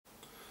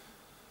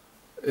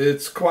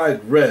It's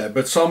quite rare,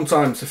 but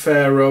sometimes the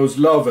pharaohs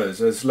love us,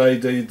 as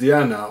Lady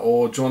Diana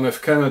or John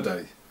F.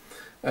 Kennedy.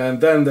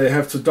 And then they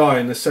have to die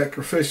in a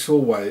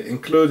sacrificial way,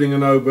 including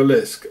an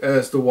obelisk,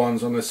 as the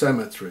ones on the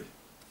cemetery.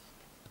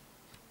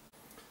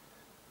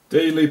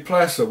 Dealey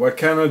Plaza, where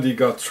Kennedy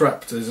got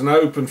trapped, is an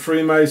open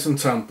Freemason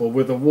temple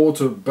with a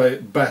water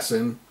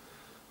basin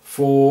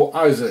for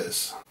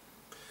Isis.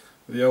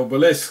 The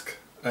obelisk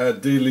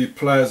at Dealey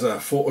Plaza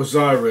for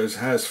Osiris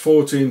has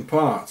 14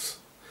 parts,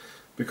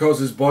 because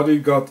his body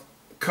got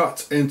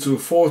cut into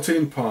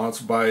 14 parts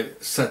by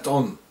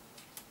Seton.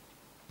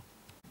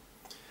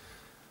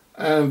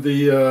 And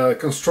the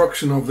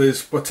construction of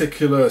this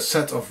particular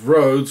set of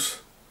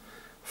roads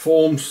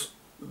forms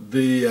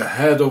the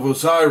head of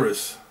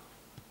Osiris.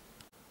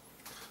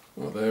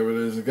 Well, there it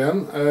is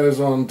again, as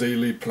on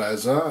Dealey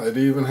Plaza. It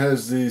even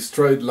has the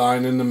straight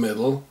line in the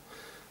middle,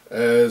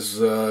 as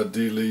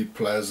Dealey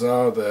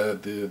Plaza,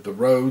 the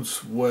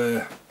roads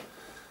where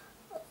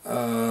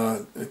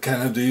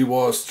Kennedy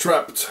was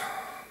trapped.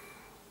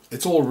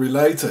 It's all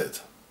related.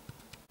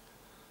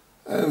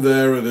 And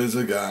there it is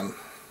again.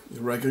 You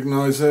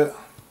recognize it?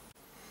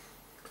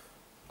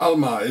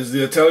 Alma is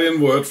the Italian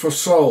word for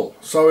soul.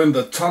 So in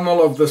the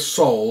Tunnel of the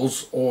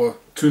Souls, or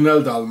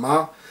Tunnel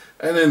d'Alma,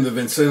 and in the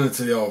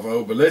vicinity of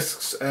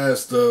obelisks,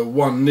 as the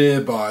one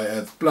nearby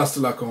at Place de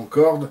la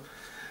Concorde,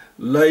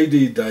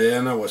 Lady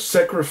Diana was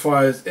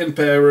sacrificed in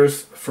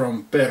Paris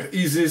from Père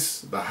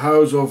Isis, the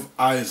house of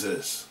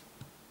Isis.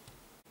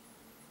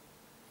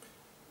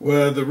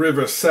 Where the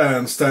river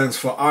Seine stands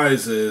for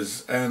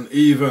Isis, and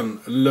even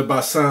Le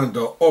Bassin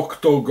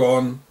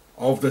d'Octogone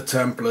of the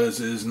Templars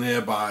is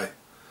nearby.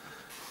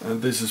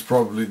 And this is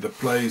probably the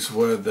place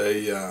where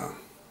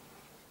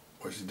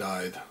where she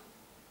died.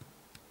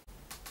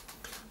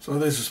 So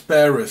this is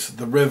Paris,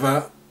 the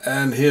river,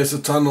 and here's the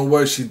tunnel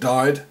where she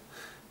died.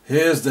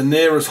 Here's the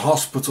nearest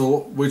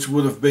hospital, which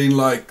would have been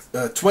like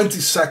 20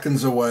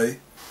 seconds away.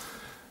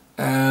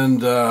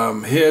 And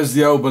here's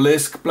the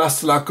obelisk,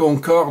 Place de la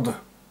Concorde.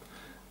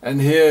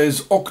 And here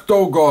is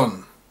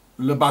Octogone,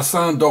 Le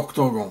Bassin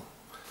d'Octogone.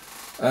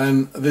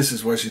 And this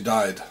is where she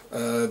died.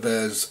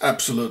 There's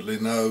absolutely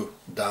no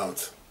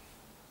doubt.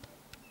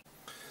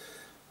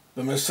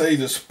 The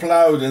Mercedes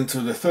ploughed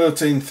into the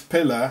 13th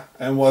pillar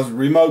and was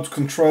remote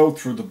controlled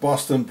through the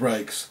Boston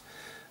brakes.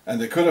 And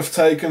they could have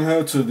taken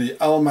her to the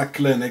Alma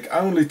clinic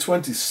only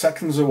 20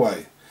 seconds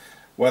away,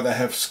 where they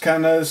have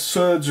scanners,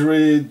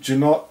 surgery,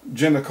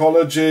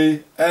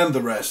 gynecology and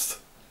the rest.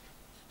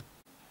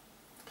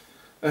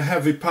 A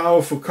heavy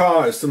powerful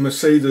car as the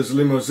Mercedes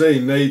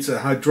limousine needs a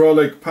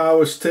hydraulic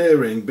power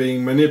steering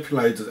being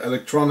manipulated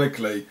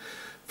electronically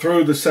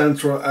through the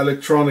central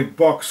electronic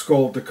box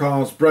called the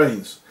car's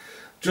brains,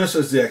 just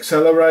as the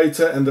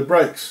accelerator and the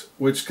brakes,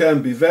 which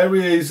can be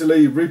very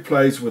easily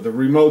replaced with a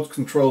remote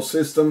control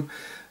system,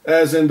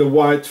 as in the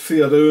white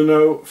Fiat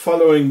Uno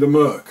following the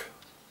Merc.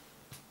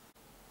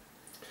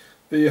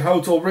 The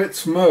Hotel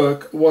Ritz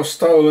Merc was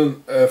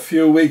stolen a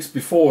few weeks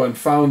before and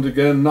found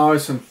again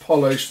nice and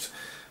polished,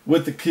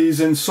 with the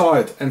keys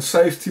inside and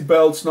safety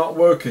belts not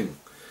working.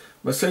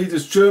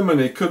 Mercedes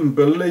Germany couldn't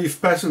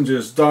believe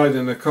passengers died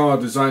in a car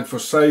designed for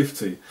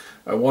safety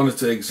and wanted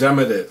to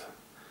examine it.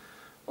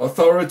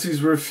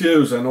 Authorities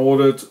refused and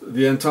ordered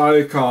the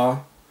entire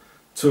car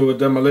to a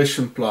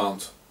demolition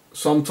plant.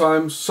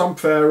 Sometimes some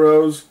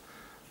pharaohs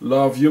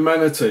love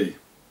humanity.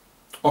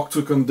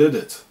 Octagon did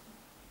it.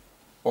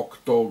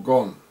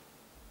 Octagon.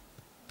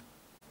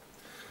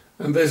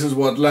 And this is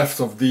what left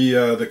of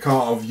the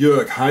car of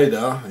Jörg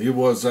Haider. He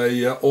was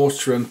a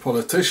Austrian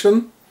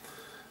politician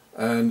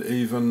and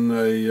even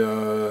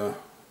the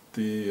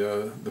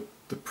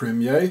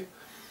premier,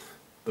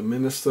 the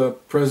minister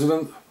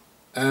president,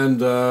 and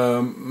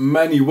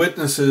many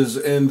witnesses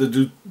in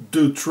the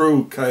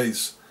Dutroux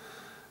case.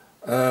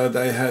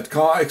 They had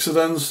car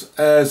accidents,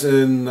 as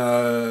in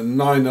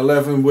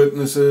 9/11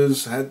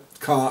 witnesses had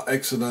car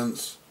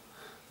accidents.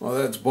 Well,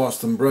 that's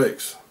Boston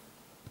brakes.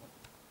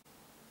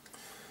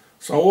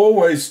 So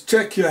always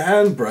check your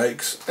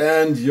handbrakes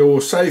and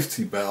your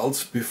safety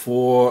belts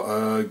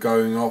before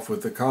going off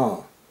with the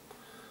car.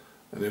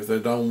 And if they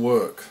don't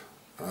work,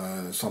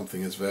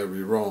 something is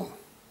very wrong.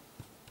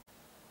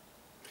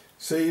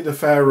 See the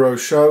Pharaoh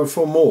show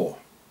for more.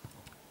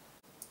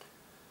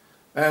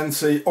 And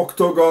see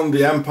Octagon,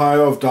 the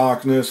Empire of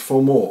Darkness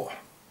for more.